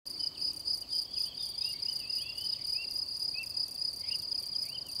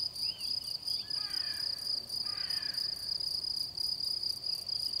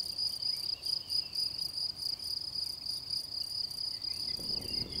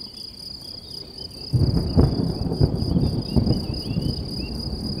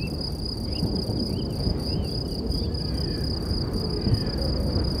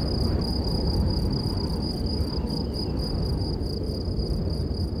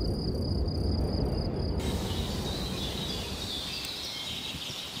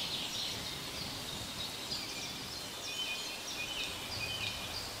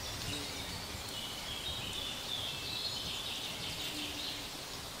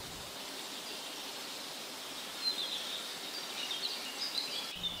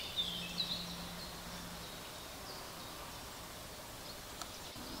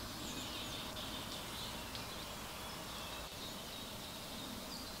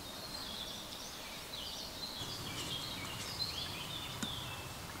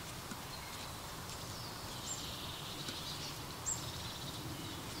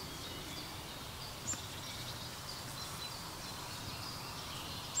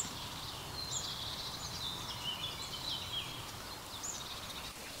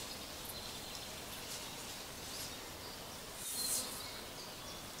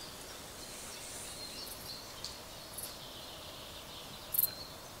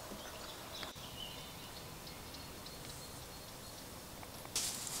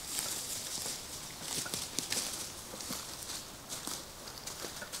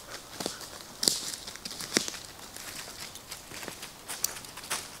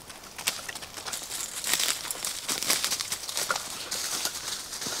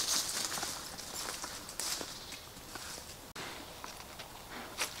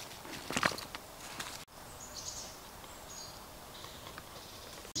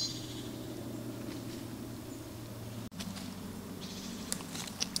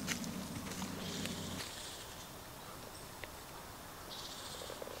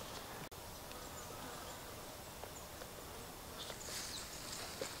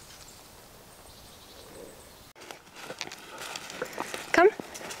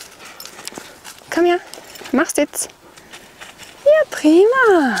komm her. Mach's jetzt. Ja,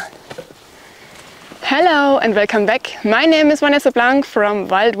 prima. Hello and welcome back. My name is Vanessa from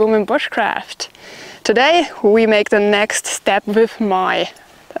Wild Woman Bushcraft. Today we make the next step with my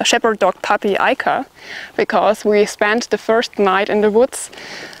shepherd dog puppy Aika, because we spent the first night in the woods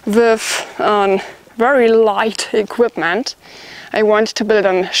with very light equipment. I want to build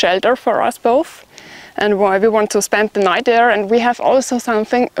a shelter for us both, and we want to spend the night there, and we have also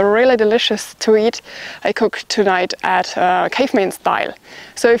something really delicious to eat. I cook tonight at caveman style.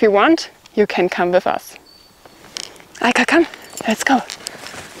 So if you want, you can come with us. Aika, come, let's go.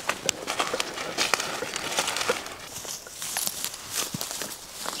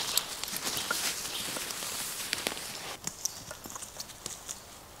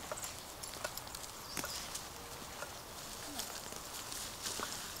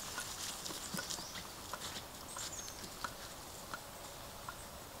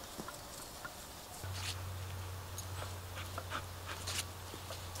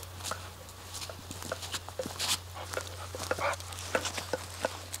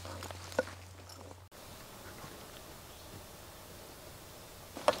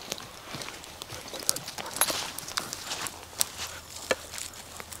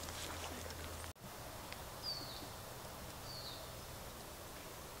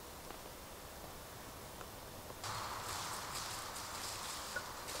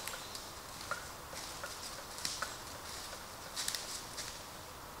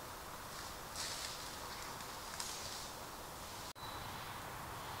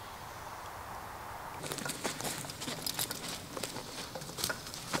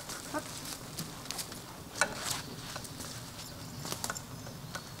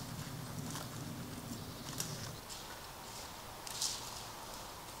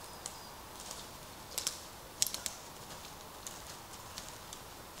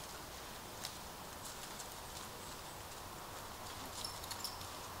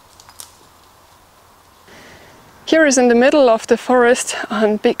 Here is in the middle of the forest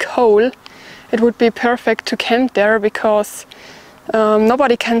a big hole. It would be perfect to camp there, because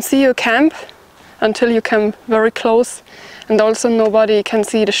nobody can see you camp until you come very close, and also nobody can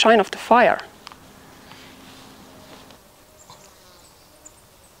see the shine of the fire.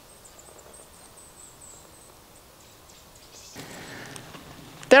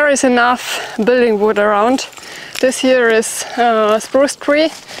 There is enough building wood around. This here is a spruce tree,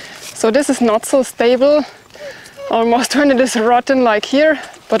 so this is not so stable. Almost when it is rotten like here,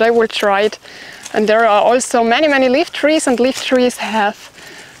 but I will try it. And there are also many leaf trees, and leaf trees have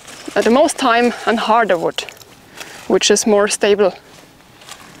at the most time a harder wood, which is more stable.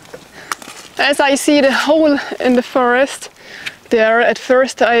 As I see the hole in the forest there, at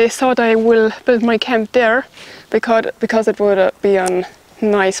first I thought I will build my camp there, because it would be a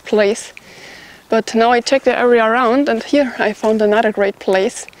nice place. But now I check the area around, and here I found another great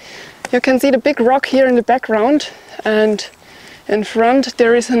place. You can see the big rock here in the background, and in front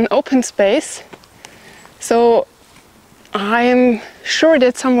there is an open space. So I'm sure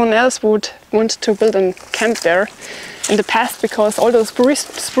that someone else would want to build a camp there in the past, because all those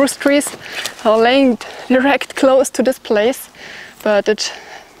spruce trees are laying direct close to this place. But it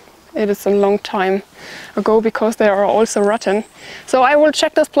is a long time ago, because they are also rotten. So I will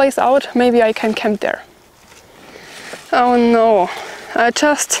check this place out. Maybe I can camp there. Oh no, I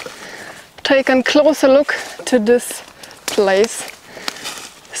just take a closer look to this place.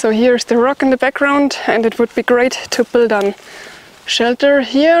 So here's the rock in the background, and it would be great to build a shelter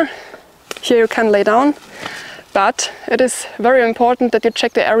here. Here you can lay down, but it is very important that you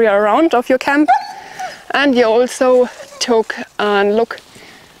check the area around of your camp, and you also took a look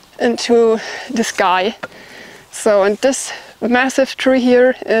into the sky. So, and this massive tree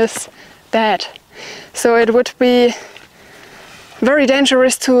here is dead, so it would be very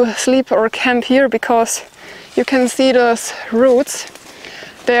dangerous to sleep or camp here, because you can see those roots.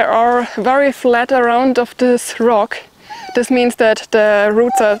 They are very flat around of this rock. This means that the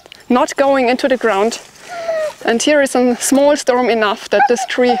roots are not going into the ground. And here is a small storm enough that this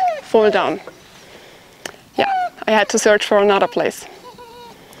tree fall down. Yeah, I had to search for another place.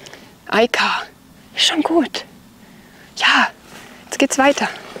 Aika, schon gut. Ja, jetzt geht's weiter.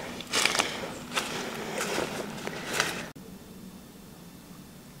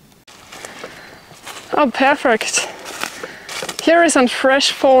 Oh, perfect. Here is a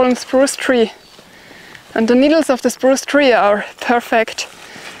fresh fallen spruce tree, and the needles of the spruce tree are perfect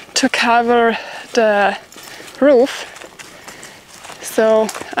to cover the roof. So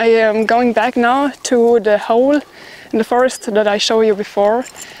I am going back now to the hole in the forest that I showed you before,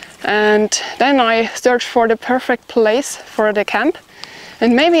 and then I search for the perfect place for the camp.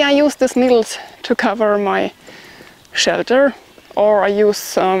 And maybe I use these needles to cover my shelter, or I use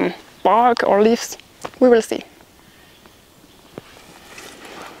some bark or leaves. We will see.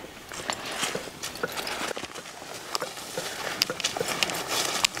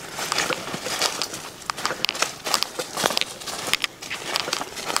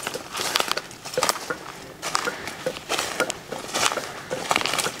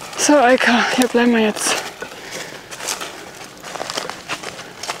 Så Aika, hier bleiben wir jetzt.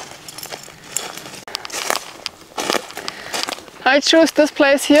 I choose this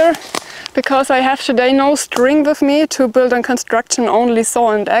place here because I have today no string with me to build on construction, only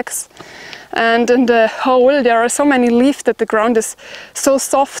saw and axe. And in the hole there are so many leaves that the ground is so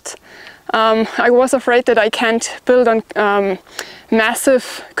soft. I was afraid that I can't build on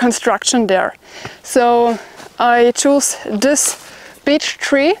massive construction there. So I choose this beech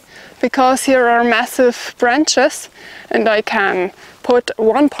tree because here are massive branches and I can put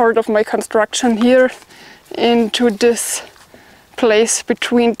one part of my construction here into this place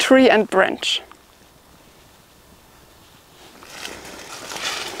between tree and branch.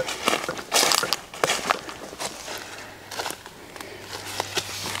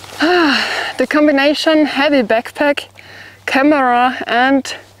 The combination heavy backpack, camera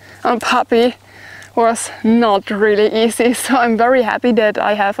and puppy was not really easy, so I'm very happy that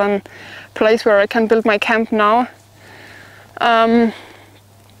I have a place where I can build my camp now.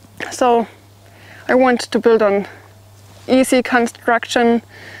 So I want to build on easy construction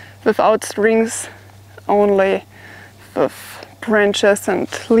without strings, only with branches and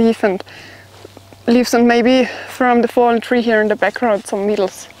leaves and maybe from the fallen tree here in the background some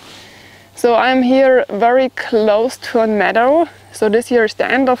needles. So I'm here very close to a meadow. So this here is the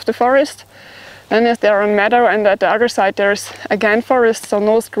end of the forest. Then is there a meadow, and at the other side there's again forest, so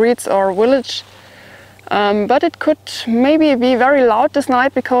no streets or village. But it could maybe be very loud this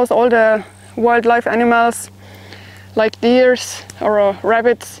night because all the wildlife animals like deers or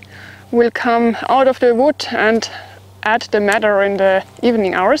rabbits will come out of the wood and at the meadow in the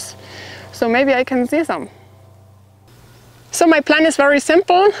evening hours. So maybe I can see some. So my plan is very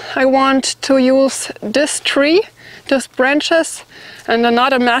simple. I want to use this tree, these branches, and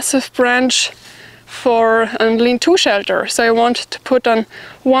another massive branch for a lean-to shelter. So I want to put on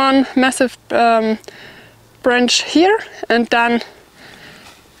one massive branch here and then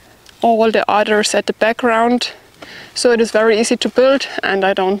all the others at the background. So it is very easy to build and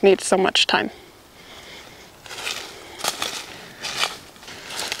I don't need so much time.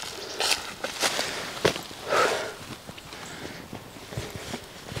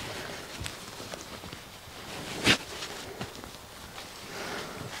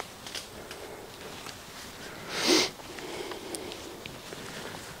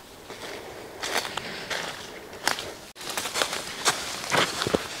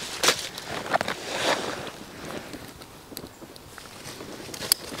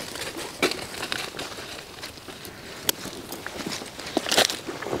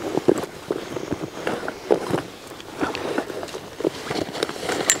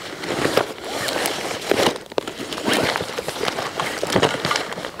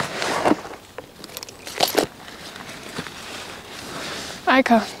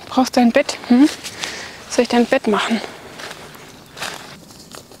 Aika, brauchst du ein Bett? Hm? Soll ich dein Bett machen?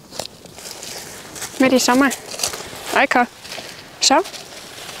 Medi, schau mal. Aika, schau.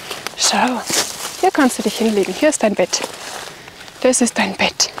 Schau. Hier kannst du dich hinlegen. Hier ist dein Bett. Das ist dein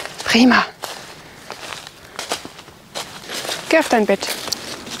Bett. Prima. Geh auf dein Bett.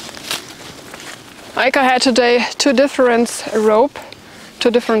 Aika had today two different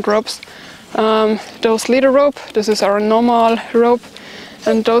ropes. Those leader rope, this is our normal rope,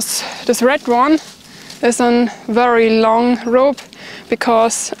 and this red one is a very long rope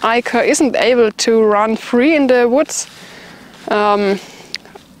because Aika isn't able to run free in the woods.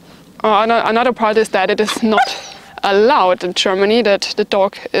 Another part is that it is not allowed in Germany that the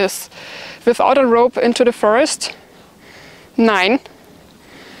dog is without a rope into the forest. 9.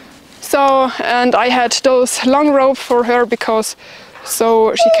 So, and I had those long rope for her because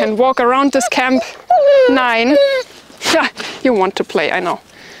so she can walk around this camp. 9. Yeah, you want to play, I know.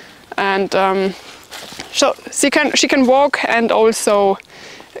 And so she can walk and also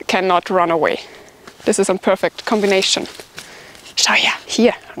cannot run away. This is a perfect combination. Schau her,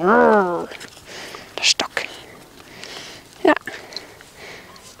 hier. Der Stock. Yeah.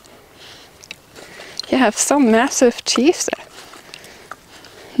 You have some massive teeth.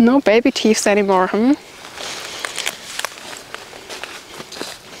 No baby teeth anymore, hmm?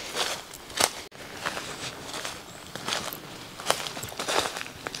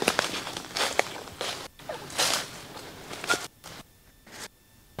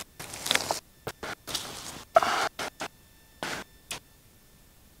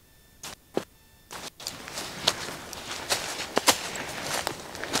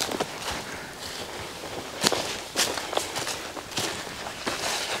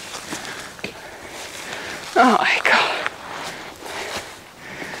 Oh my God.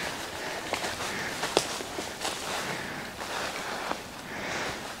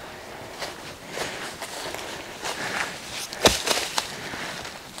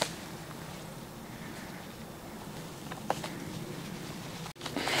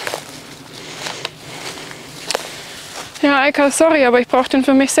 Ja, Aika, sorry, aber ich brauche den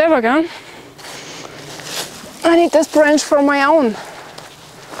für mich selber, gell? I need this branch for my own.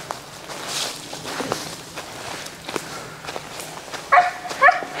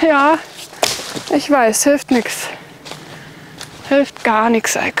 Ja, ich weiß, hilft nichts. Hilft gar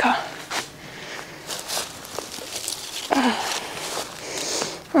nichts, Aika.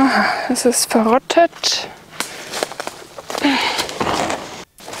 Es ist verrottet.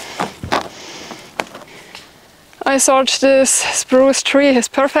 I thought this spruce tree is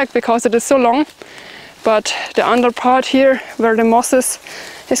perfect because it is so long, but the under part here, where the moss is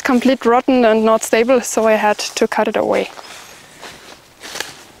completely rotten and not stable, so I had to cut it away.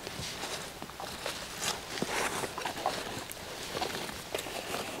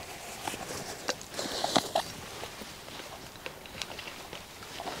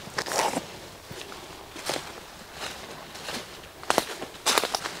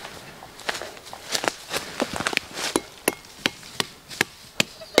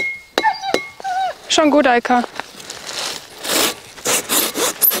 Schon gut, Aika.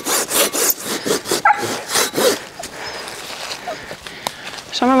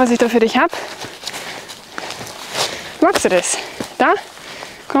 Schau mal, was ich da für dich habe. Magst du das? Da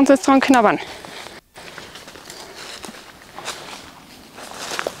kannst du jetzt dran knabbern.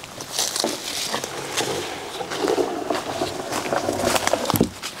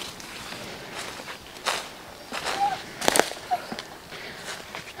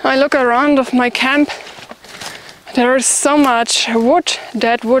 I look around of my camp. There is so much wood,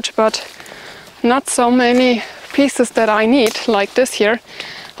 dead wood, but not so many pieces that I need, like this here.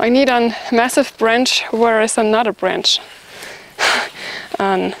 I need a massive branch, where is another branch,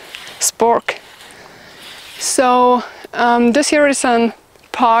 a spork. So this here is a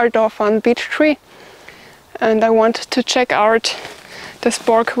part of a beech tree, and I want to check out the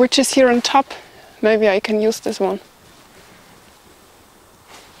spork which is here on top. Maybe I can use this one.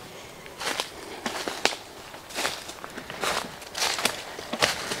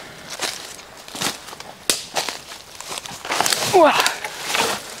 Wow.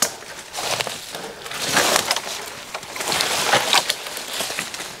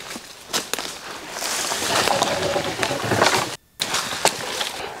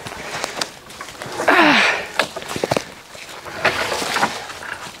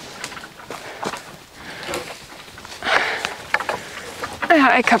 Ja,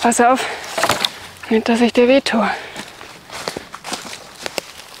 Aika, pass auf, nicht, dass ich dir weh tue.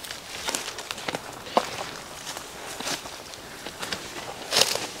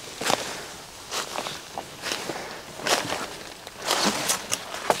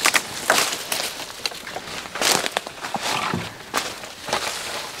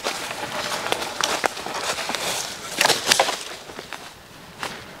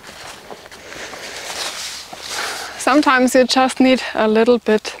 Sometimes you just need a little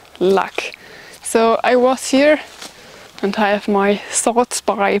bit luck. So I was here and I have my thoughts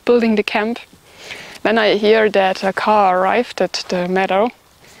by building the camp. Then I hear that a car arrived at the meadow.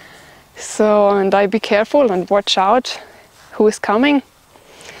 So, and I be careful and watch out who is coming.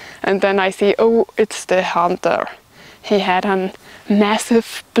 And then I see, oh, it's the hunter. He had a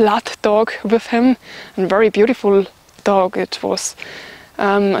massive blood dog with him, a very beautiful dog. It was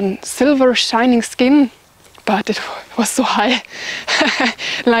a silver shining skin, but it was so high,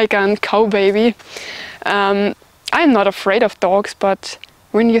 like a cow baby. I'm not afraid of dogs, but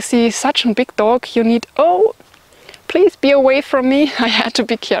when you see such a big dog, you need, oh, please be away from me. I had to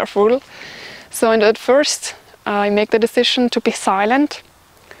be careful. So and at first I make the decision to be silent,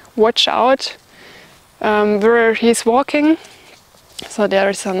 watch out where he's walking. So there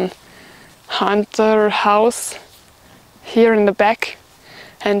is a hunter house here in the back,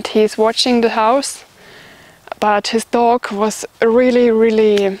 and he's watching the house. But his dog was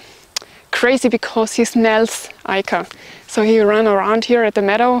really crazy because he smells Aika. So he ran around here at the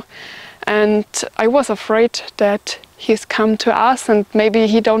meadow, and I was afraid that he's come to us and maybe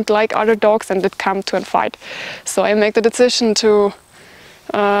he don't like other dogs and it come to a fight. So I make the decision to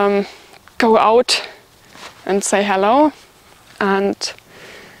go out and say hello, and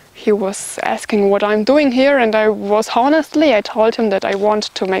he was asking what I'm doing here, and I told him that I want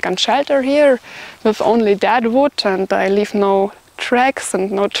to make a shelter here with only dead wood, and I leave no tracks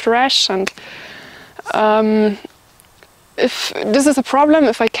and no trash, and if this is a problem,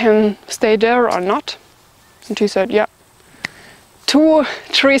 if I can stay there or not. And he said, yeah. 2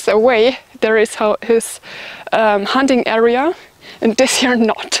 trees away there is his hunting area, and this year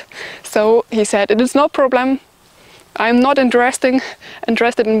not. So he said, it is no problem. I'm not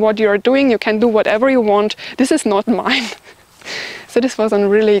interested in what you are doing. You can do whatever you want. This is not mine. So this was a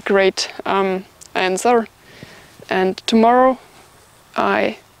really great answer. And tomorrow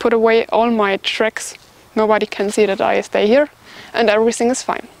I put away all my tracks. Nobody can see that I stay here, and everything is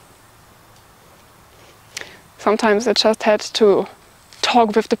fine. Sometimes I just had to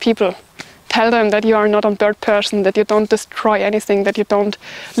talk with the people. Tell them that you are not a bird person, that you don't destroy anything, that you don't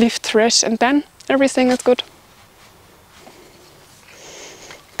leave trash, and then everything is good.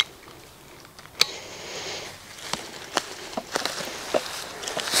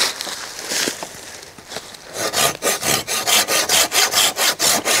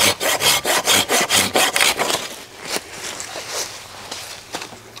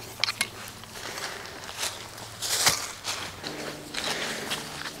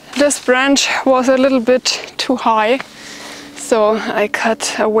 This branch was a little bit too high, so I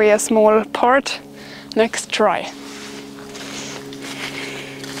cut away a small part. Next try.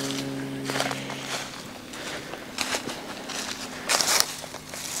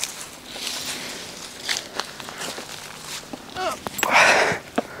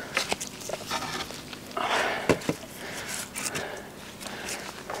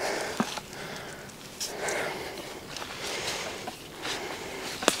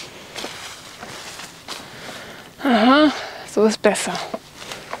 So ist besser.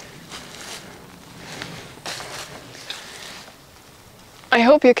 I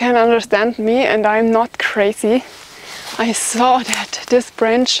hope you can understand me and I'm not crazy. I saw that this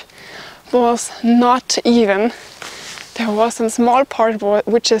branch was not even. There was a small part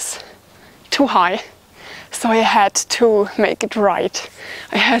which is too high, so I had to make it right.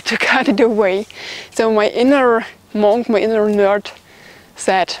 I had to cut it away. So my inner monk, my inner nerd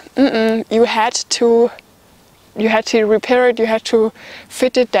said, you had to repair it, you had to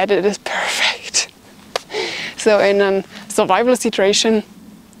fit it, that it is perfect. So in a survival situation,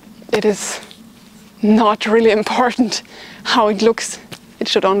 it is not really important how it looks. It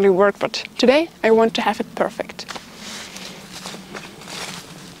should only work, but today I want to have it perfect.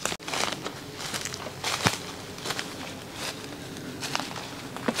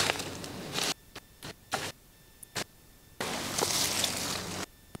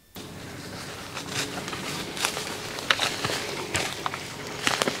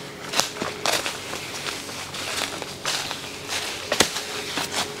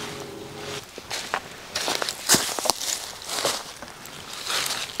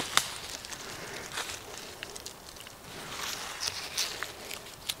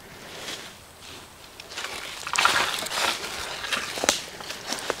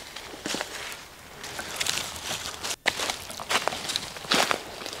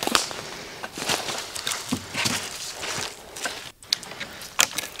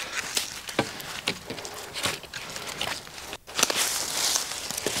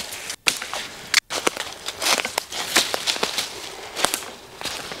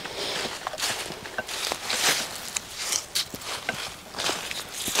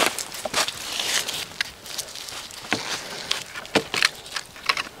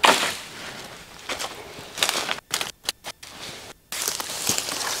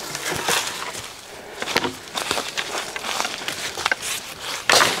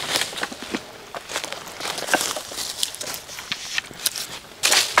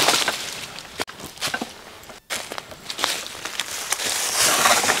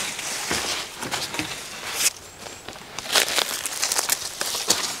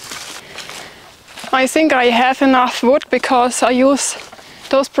 I think I have enough wood because I use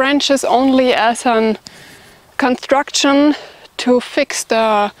those branches only as a construction to fix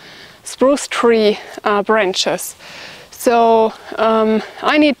the spruce tree branches. So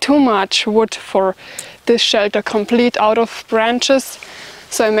I need too much wood for this shelter complete out of branches.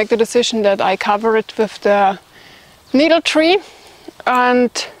 So I make the decision that I cover it with the needle tree,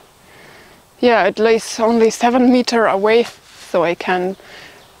 and yeah, it lays only 7 meters away, so I can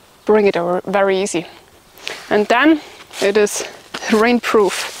bring it over very easy. And then it is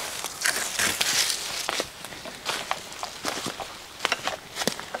rainproof.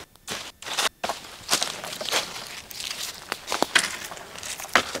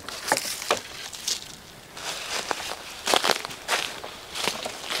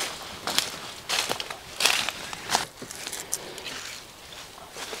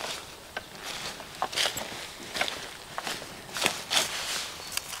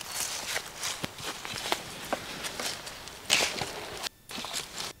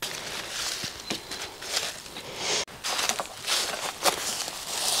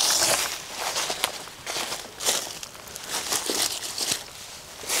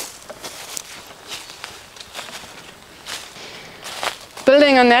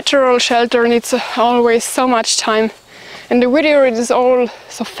 Building a natural shelter needs always so much time. In the video it is all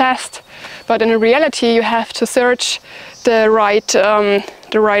so fast, but in reality you have to search the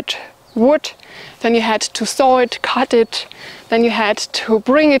right wood, then you had to saw it, cut it, then you had to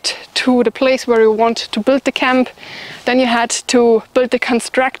bring it to the place where you want to build the camp, then you had to build the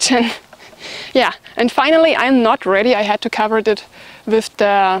construction. Yeah, and finally I'm not ready. I had to cover it with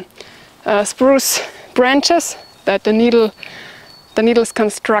the spruce branches that the needles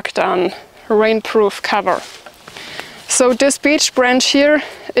construct on rainproof cover. So this beech branch here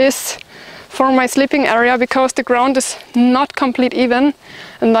is for my sleeping area because the ground is not complete even,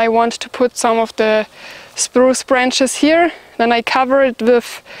 and I want to put some of the spruce branches here. Then I cover it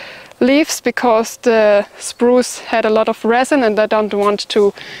with leaves because the spruce had a lot of resin and I don't want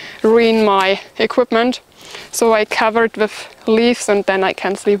to ruin my equipment. So I cover it with leaves and then I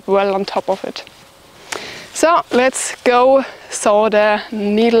can sleep well on top of it. So let's go saw the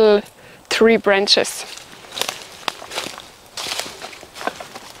needle tree branches.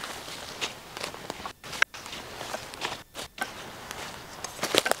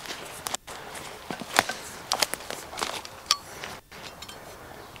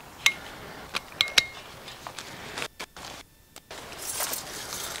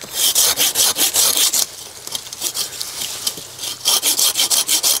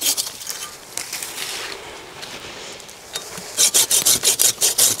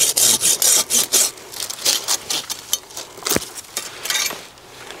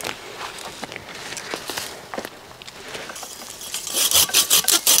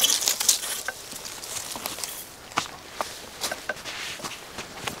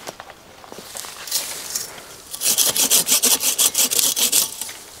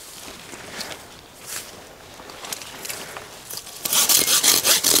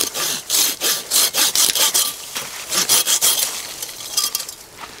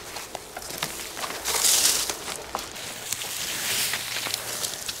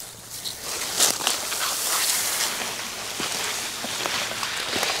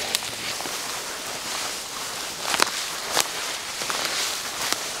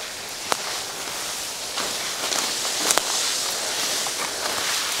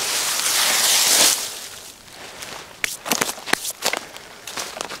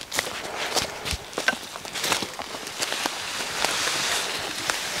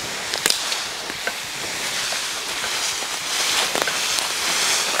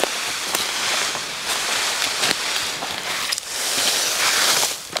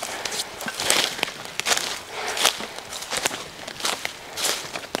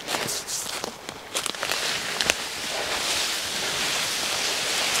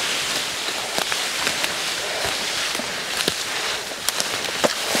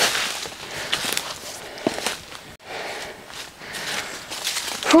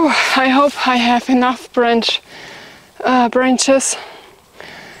 Whew, I hope I have enough branches.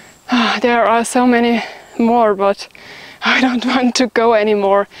 There are so many more, but I don't want to go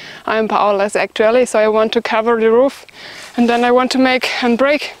anymore. I'm powerless actually, so I want to cover the roof and then I want to make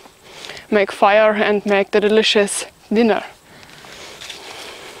fire and make the delicious dinner.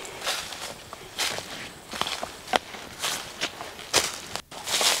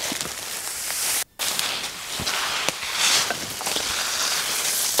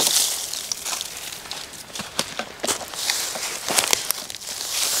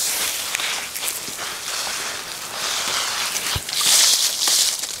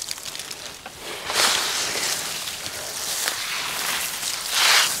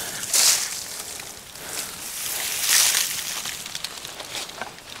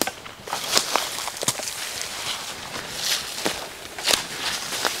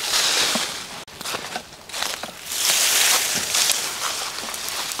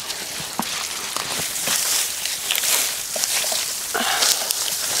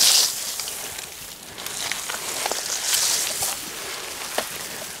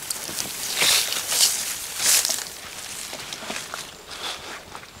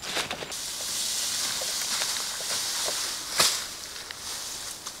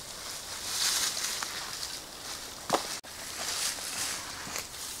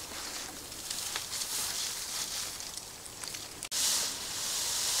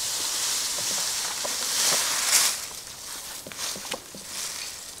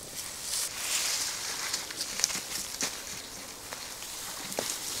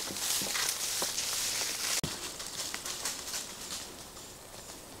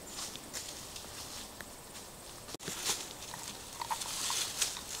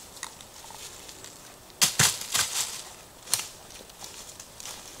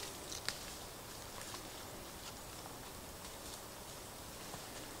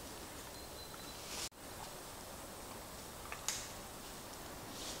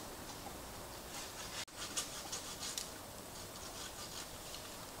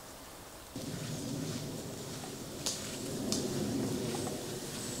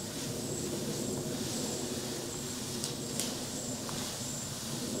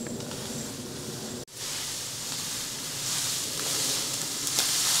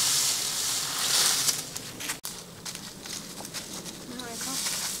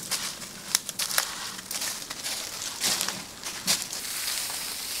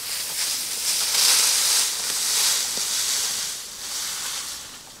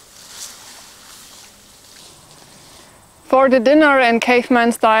 For the dinner in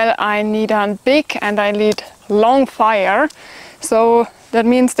caveman style, I need a big and I need long fire. So that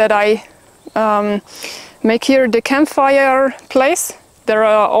means that I make here the campfire place. There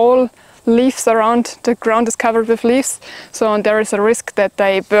are all leaves around, the ground is covered with leaves, so there is a risk that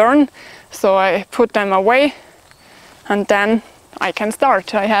they burn. So I put them away and then I can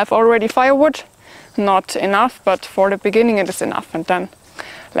start. I have already firewood, not enough, but for the beginning it is enough. And then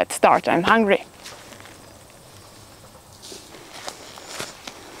let's start. I'm hungry.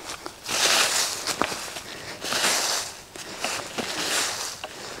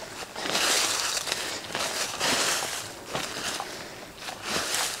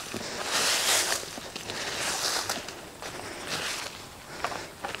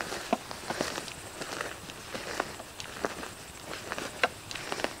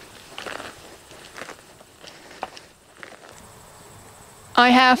 I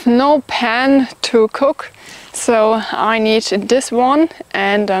have no pan to cook, so I need this one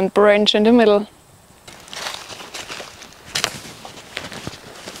and a branch in the middle.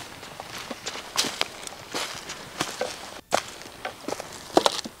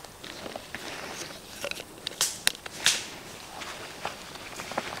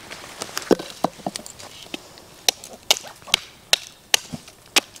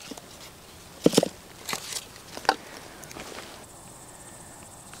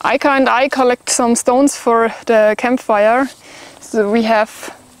 Aika and I collect some stones for the campfire. So we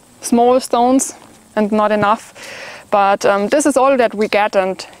have small stones and not enough, but this is all that we get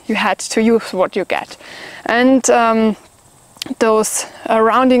and you had to use what you get. And those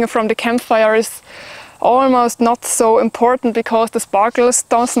rounding from the campfire is almost not so important because the sparkles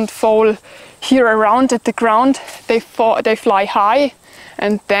doesn't fall here around at the ground. They fly high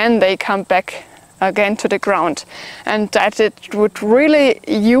and then they come back again to the ground, and that it would really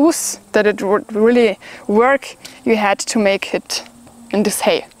work, you had to make it in this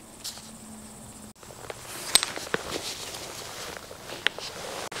hay.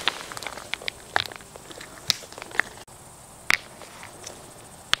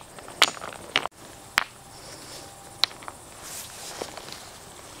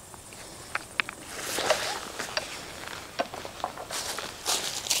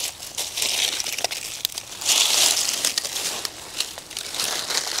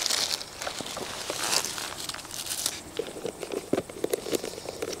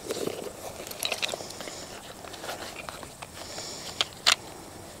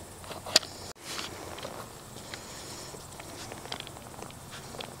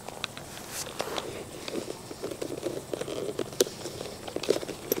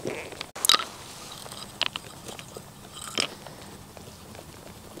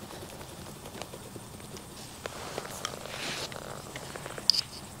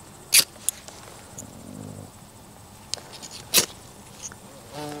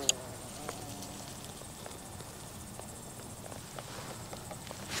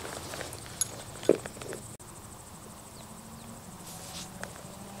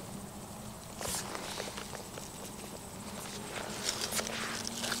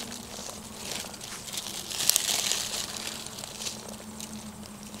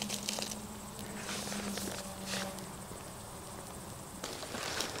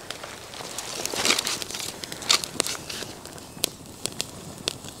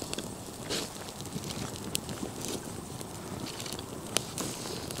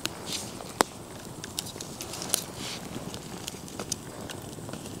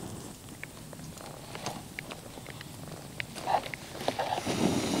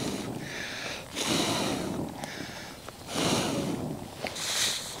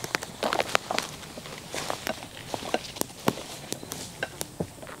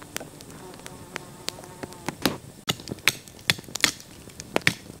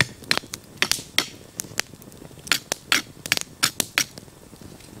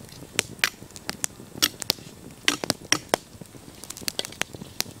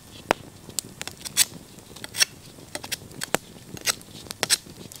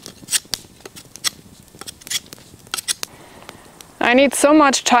 I need so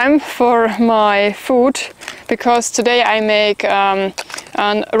much time for my food because today I make a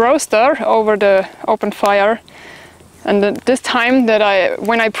roaster over the open fire, and this time that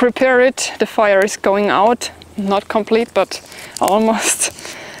when I prepare it, the fire is going out, not complete but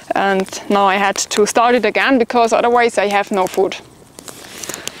almost, and now I had to start it again because otherwise I have no food.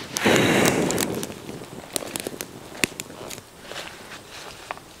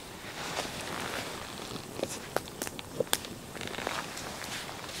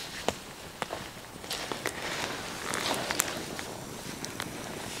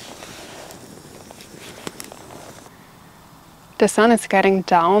 The sun is getting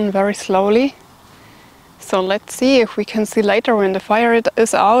down very slowly. So let's see if we can see later when the fire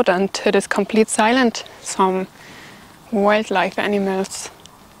is out and it is complete silent some wildlife animals.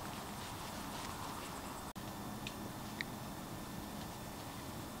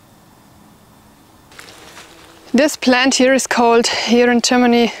 This plant here is called, here in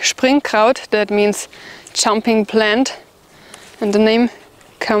Germany, Springkraut. That means jumping plant. And the name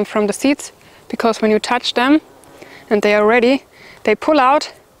comes from the seeds, because when you touch them and they are ready, they pull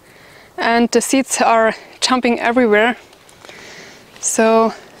out and the seeds are jumping everywhere.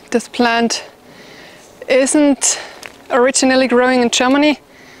 So this plant isn't originally growing in Germany,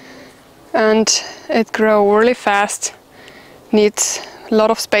 and it grows really fast, needs a lot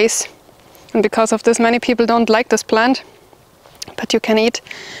of space. And because of this, many people don't like this plant, but you can eat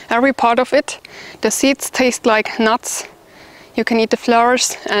every part of it. The seeds taste like nuts. You can eat the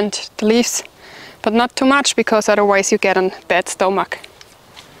flowers and the leaves, but not too much, because otherwise you get a bad stomach.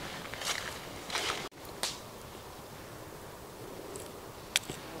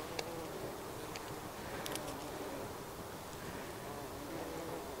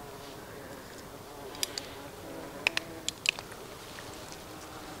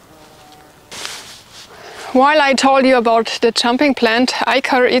 While I told you about the jumping plant,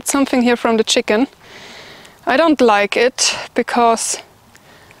 Aika eats something here from the chicken. I don't like it, because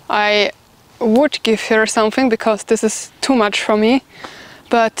I would give her something, because this is too much for me,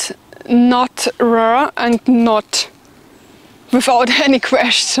 but not raw and not without any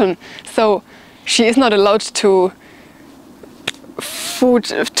question. So she is not allowed to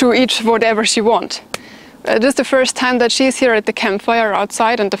eat whatever she wants. This is the first time that she is here at the campfire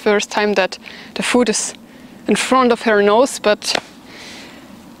outside, and the first time that the food is in front of her nose, but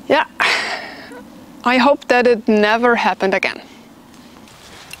yeah, I hope that it never happened again.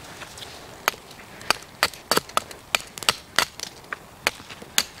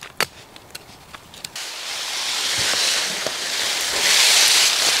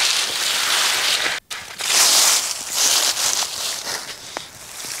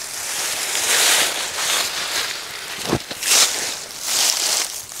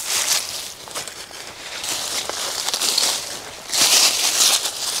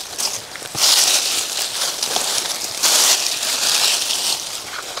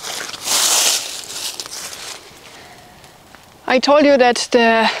 I told you that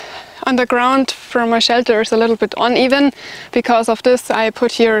the underground from my shelter is a little bit uneven. Because of this, I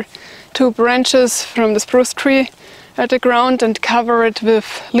put here 2 branches from the spruce tree at the ground and cover it with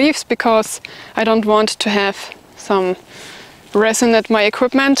leaves, because I don't want to have some resin at my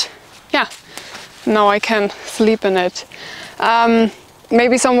equipment. Yeah, now I can sleep in it.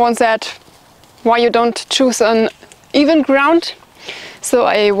 Maybe someone said, why you don't choose an even ground? So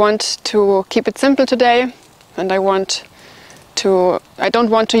I want to keep it simple today, and I don't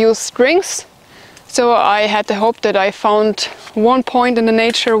want to use strings. So I had the hope that I found one point in the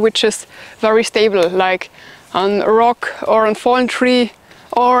nature which is very stable, like on a rock or on a fallen tree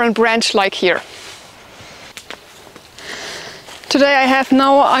or a branch like here. Today I have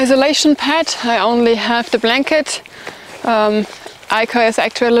no isolation pad, I only have the blanket. Aika is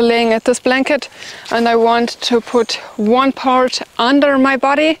actually laying at this blanket, and I want to put one part under my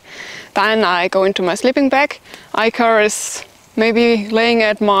body. Then I go into my sleeping bag. Aika is maybe laying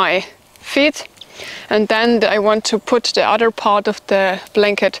at my feet, and then I want to put the other part of the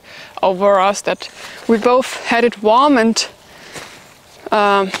blanket over us, that we both had it warm and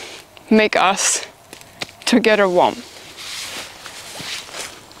make us together warm.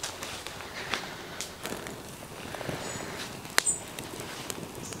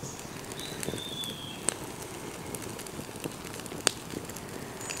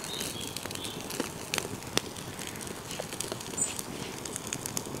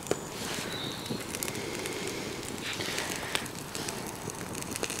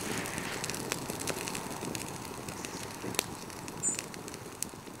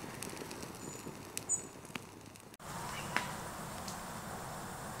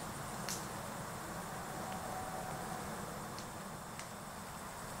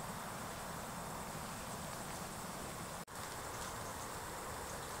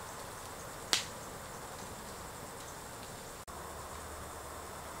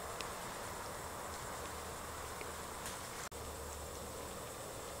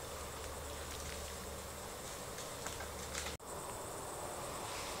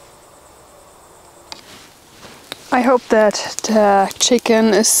 I hope that the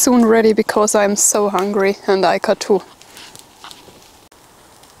chicken is soon ready, because I'm so hungry, and Aika too.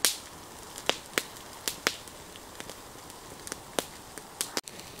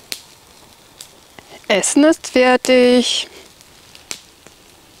 Essen ist fertig.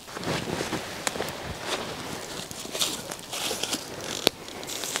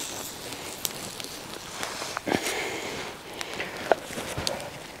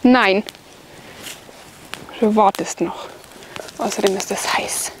 Nein. Du wartest noch. Außerdem ist es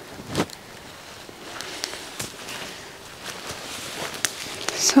heiß.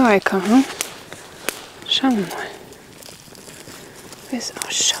 So, Aika, hm? Schauen wir mal, wie es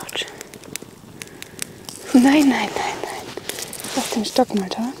ausschaut. Nein, nein, nein, nein. Lass den Stock mal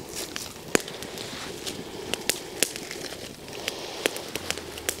da.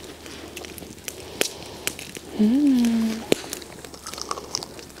 Hm.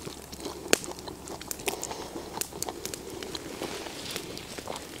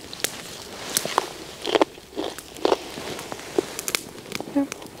 Ja.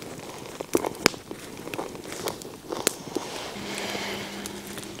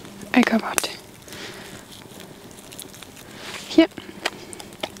 Aika, warte. Hier.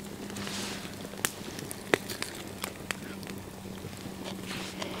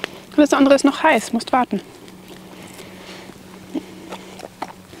 Das andere ist noch heiß, musst warten.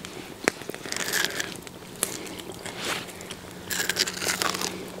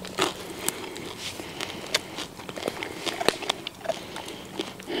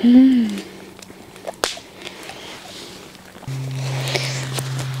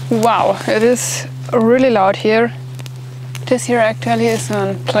 Wow, it is really loud here. This here actually is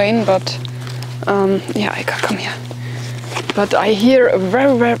a plane, but yeah, Aika, come here. But I hear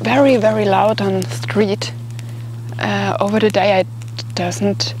very loud on the street. Over the day I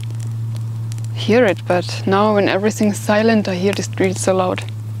doesn't hear it, but now when everything's silent, I hear the street so loud.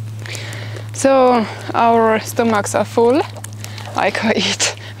 So our stomachs are full. Aika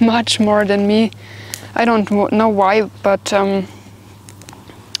eat much more than me. I don't know why, but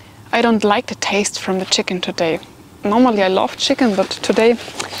I don't like the taste from the chicken today. Normally I love chicken, but today,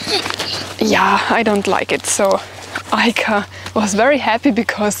 yeah, I don't like it. So Aika was very happy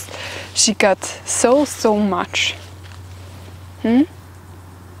because she got so much. Hm?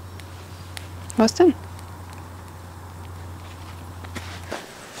 Was denn?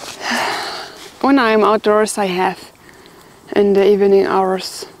 When I'm outdoors, I have in the evening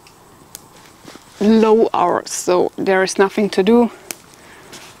hours low hours, so there is nothing to do.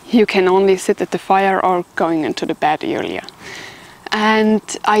 You can only sit at the fire or going into the bed earlier. And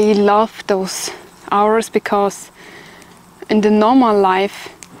I love those hours because in the normal life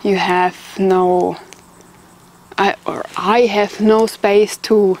you have no, I have no space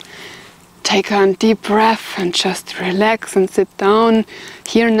to take a deep breath and just relax and sit down,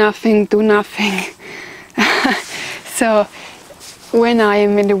 hear nothing, do nothing. So when I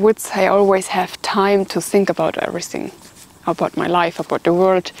am in the woods, I always have time to think about everything, about my life, about the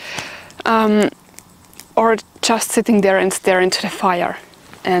world, or just sitting there and stare into the fire.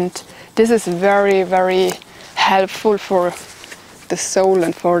 And this is very helpful for the soul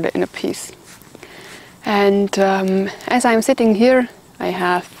and for the inner peace. And as I'm sitting here, I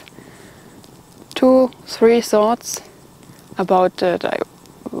have 2-3 thoughts about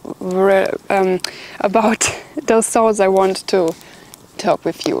about those thoughts I want to talk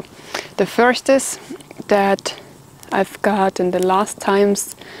with you. The first is that I've got in the last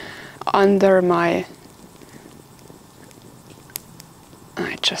times under my...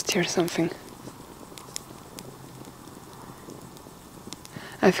 I just hear something.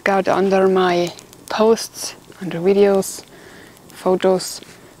 I've got under my posts, under videos, photos,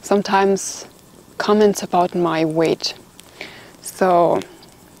 sometimes comments about my weight. So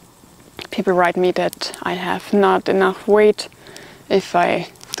people write me that I have not enough weight if I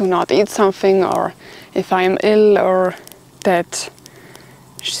do not eat something, or if I am ill, or that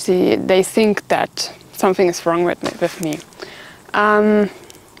they think that something is wrong with me.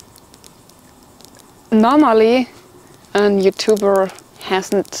 Normally, a YouTuber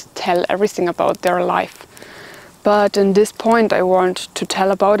hasn't tell everything about their life, but in this point I want to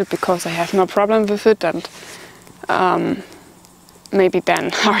tell about it because I have no problem with it, and maybe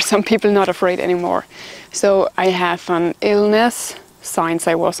then are some people not afraid anymore. So I have an illness since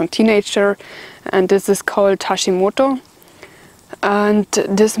I was a teenager, and this is called Hashimoto, and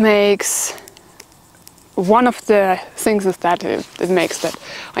this makes, one of the things is that it makes that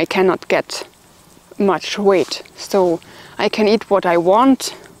I cannot get much weight. So I can eat what I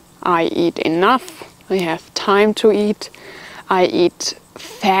want, I eat enough, I have time to eat, I eat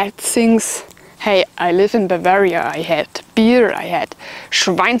fat things. Hey, I live in Bavaria, I had beer, I had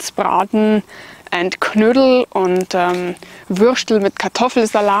Schweinsbraten and Knödel and Würstel mit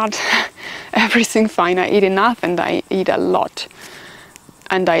Kartoffelsalat. Everything fine, I eat enough and I eat a lot.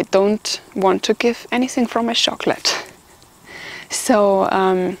 And I don't want to give anything from my chocolate. So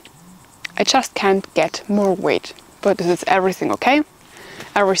I just can't get more weight. But is everything okay?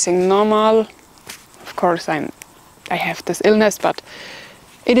 Everything normal? Of course I have this illness, but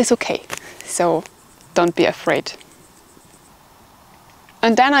it is okay. So don't be afraid.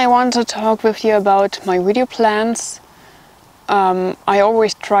 And then I want to talk with you about my video plans. I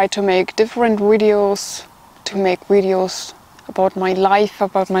always try to make different videos, to make videos about my life,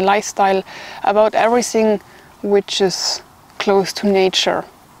 about my lifestyle, about everything which is close to nature.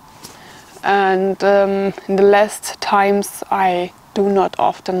 And in the last times I do not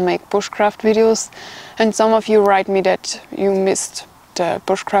often make bushcraft videos, and some of you write me that you missed the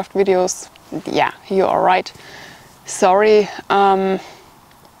bushcraft videos. Yeah, you are right. Sorry.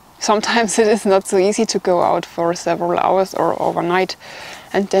 Sometimes it is not so easy to go out for several hours or overnight,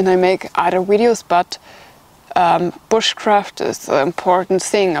 and then I make other videos, but bushcraft is an important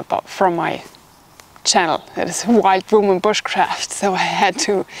thing from my channel. It is Wild Woman Bushcraft, so I had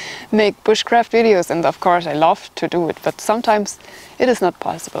to make bushcraft videos, and of course I love to do it, but sometimes it is not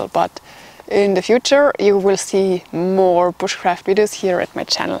possible. But in the future you will see more bushcraft videos here at my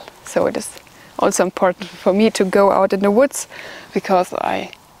channel, so it is also important for me to go out in the woods because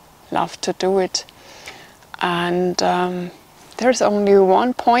I love to do it. And there's only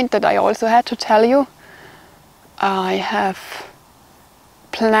one point that I also had to tell you. I have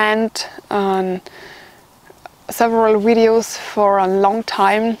planned several videos for a long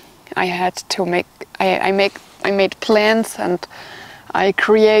time. I had to make I made plans and I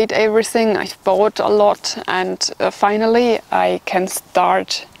create everything. I bought a lot, and finally I can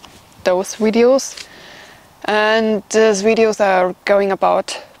start those videos. And these videos are going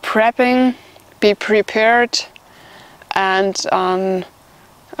about prepping, be prepared, and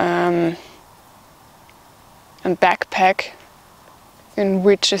backpack, in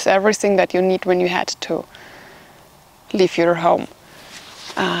which is everything that you need when you had to leave your home.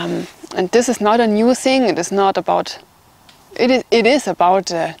 And this is not a new thing. It is not about. It is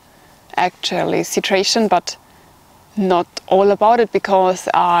about actually situation, but not all about it, because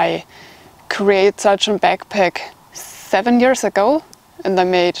I created such a backpack 7 years ago, and I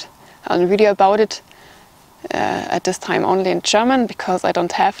made a video about it at this time only in German, because I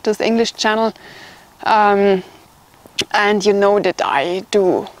don't have this English channel. And you know that I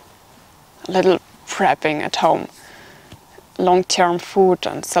do a little prepping at home, long-term food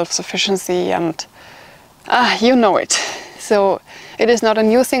and self-sufficiency, and you know it. So it is not a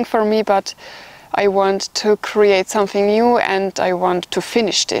new thing for me, but I want to create something new and I want to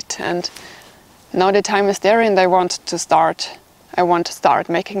finish it. And now the time is there, and I want to start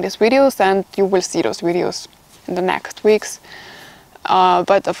making these videos, and you will see those videos in the next weeks.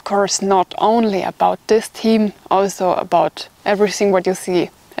 But of course not only about this theme, also about everything what you see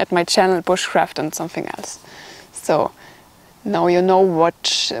at my channel, Bushcraft, and something else. So now you know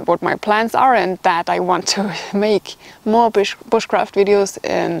what my plans are, and that I want to make more bushcraft videos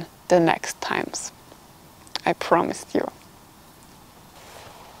in the next times. I promised you.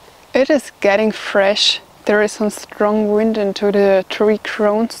 It is getting fresh. There is some strong wind into the tree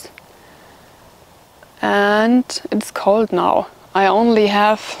crones, and it's cold now. I only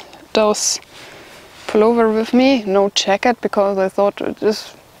have those pullover with me, no jacket, because I thought it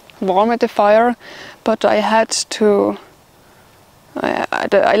is warm at the fire, but I had to.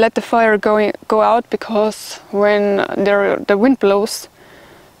 I let the fire go out, because when the wind blows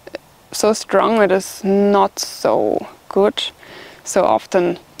so strong, it is not so good. So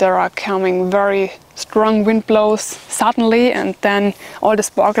often there are coming very strong wind blows suddenly, and then all the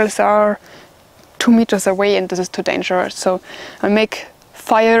sparkles are 2 meters away, and this is too dangerous. So I make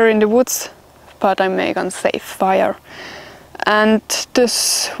fire in the woods, but I make unsafe fire. And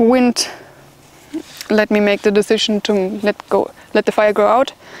this wind let me make the decision to let the fire go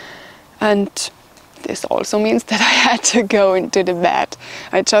out. And this also means that I had to go into the bed.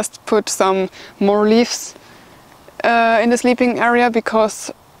 I just put some more leaves in the sleeping area,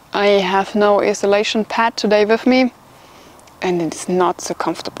 because I have no isolation pad today with me, and it's not so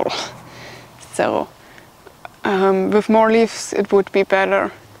comfortable. So with more leaves it would be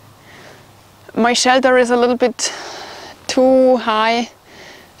better. My shelter is a little bit too high.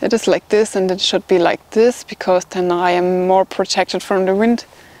 It is like this, and it should be like this, because then I am more protected from the wind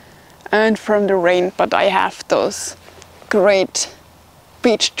and from the rain. But I have those great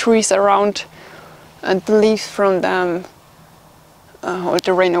beech trees around, and the leaves from them hold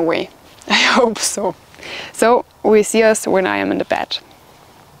the rain away. I hope so. So we see us when I am in the bed.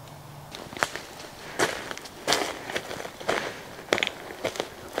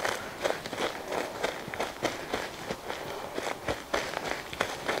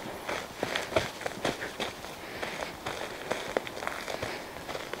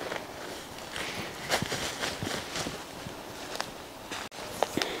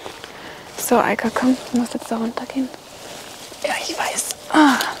 So, Aika, komm, du musst jetzt da runtergehen. Ja, ich weiß.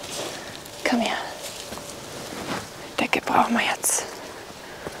 Ah, komm her. Decke brauchen wir jetzt.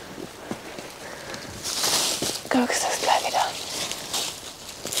 Guckst, das gleich wieder.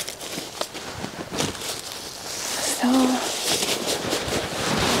 So.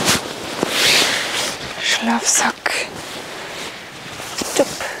 Schlafsack. Jupp.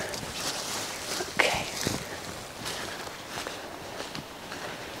 Okay.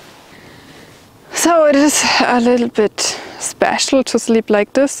 So it is a little bit special to sleep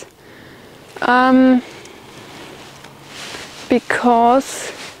like this.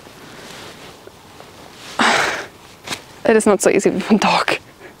 Because it is not so easy with a dog.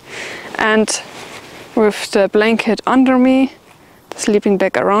 And with the blanket under me, the sleeping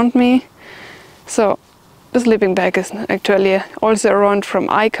bag around me. So the sleeping bag is actually also around from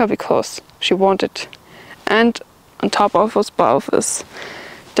Aika because she wanted. And on top of us both is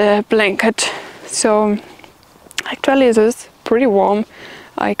the blanket. So actually it is pretty warm.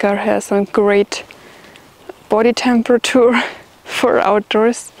 Aika has a great body temperature for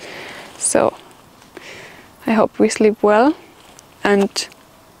outdoors. So I hope we sleep well, and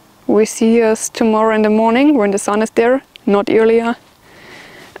we see us tomorrow in the morning when the sun is there, not earlier.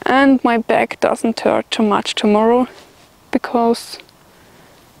 And my back doesn't hurt too much tomorrow because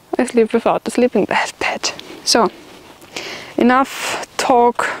I sleep without the sleeping pad. So enough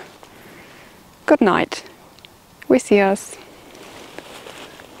talk. Good night. We see us.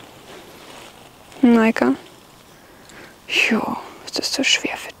 Aika? Jo, ist das so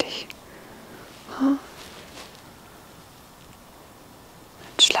schwer für dich? Huh?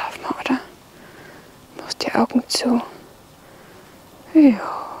 Jetzt schlaf mal, oder? Machst die Augen zu.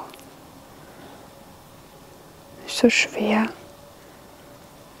 Ja. Ist so schwer.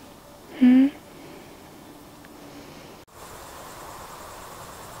 Hm?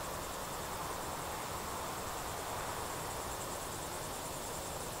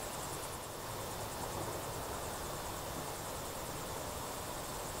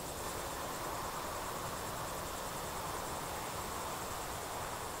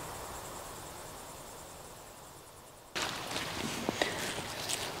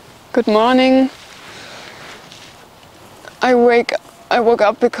 Good morning. I woke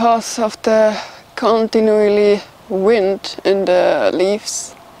up because of the continually wind in the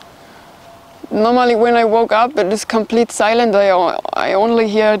leaves. Normally when I woke up it is complete silent. I only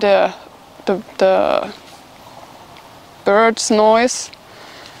hear the birds noise.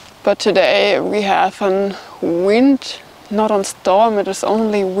 But today we have a wind, not on storm, it is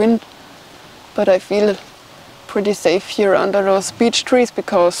only wind. But I feel pretty safe here under those beech trees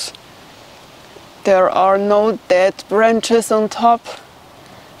because there are no dead branches on top,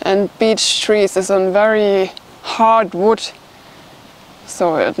 and beech trees is a very hard wood,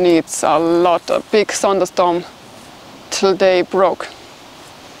 so it needs a big thunderstorm till they broke.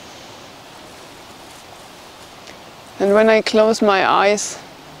 And when I close my eyes,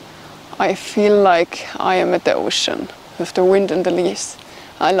 I feel like I am at the ocean with the wind and the leaves.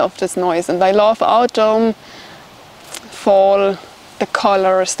 I love this noise, and I love autumn, fall, the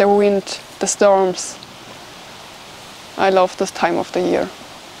colors, the wind, the storms. I love this time of the year.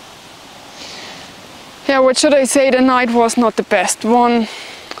 Yeah, what should I say? The night was not the best one.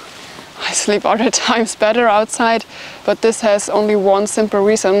 I sleep other times better outside, but this has only one simple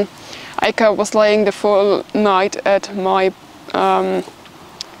reason. Aika was laying the full night at my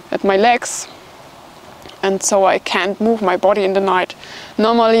legs, and so I can't move my body in the night.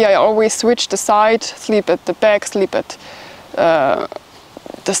 Normally I always switch the side, sleep at the back, sleep at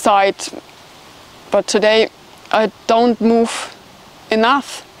the side, but today I don't move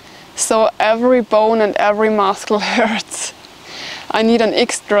enough, so every bone and every muscle hurts. I need an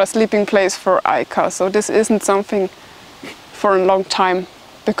extra sleeping place for Aika, so this isn't something for a long time,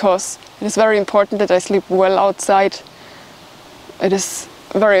 because it is very important that I sleep well outside. It is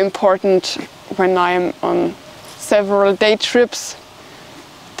very important when I am on several day trips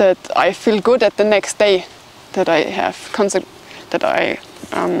that I feel good at the next day, that I have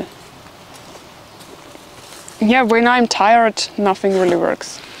yeah, when I'm tired, nothing really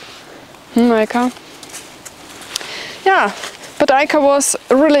works. Aika? Yeah, but Aika was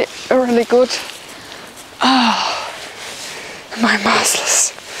really good. Ah, my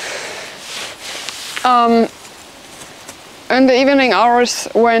muscles. In the evening hours,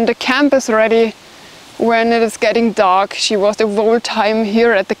 when the camp is ready, when it is getting dark, she was the whole time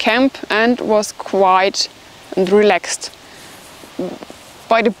here at the camp and was quiet and relaxed.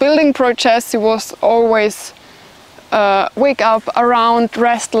 By the building process, she was always wake up around,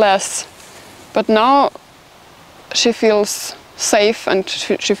 restless, but now she feels safe and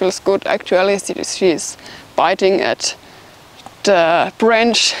she feels good. Actually, she is biting at the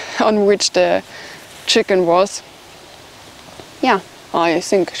branch on which the chicken was. Yeah, I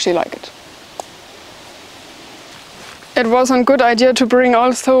think she liked it. It was a good idea to bring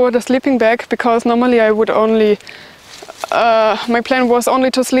also the sleeping bag, because normally I would only, my plan was only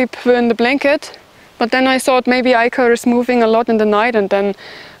to sleep in the blanket, but then I thought maybe Aika is moving a lot in the night, and then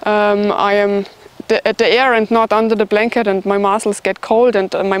I am at the air and not under the blanket, and my muscles get cold,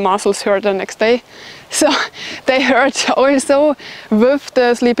 and my muscles hurt the next day. So they hurt also with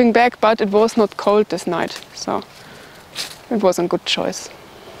the sleeping bag, but it was not cold this night, so it was a good choice.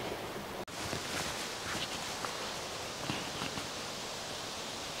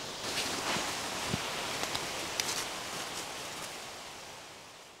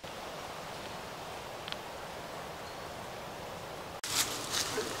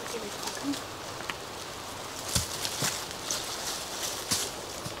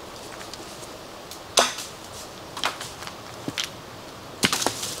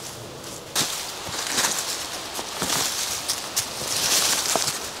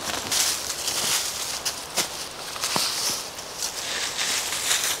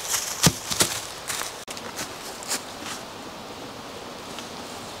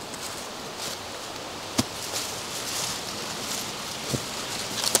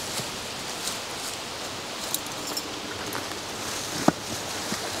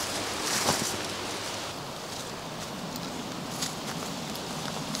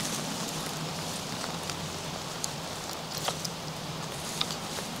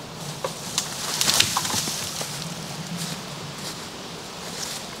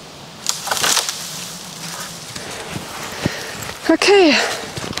 Okay,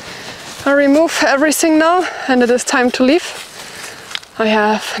 I remove everything now, and it is time to leave. I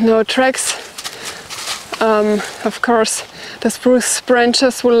have no tracks. Of course, the spruce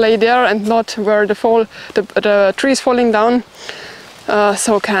branches will lay there and not where the trees falling down,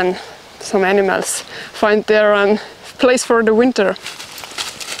 so can some animals find their place for the winter.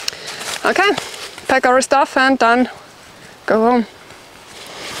 Okay, pack our stuff and done. Go home.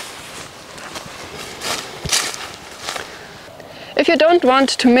 If you don't want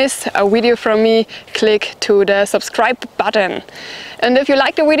to miss a video from me, click to the subscribe button. And if you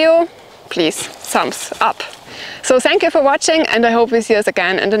like the video, please thumbs up. So thank you for watching, and I hope we see us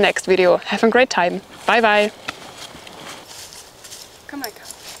again in the next video. Have a great time. Bye bye. Come on.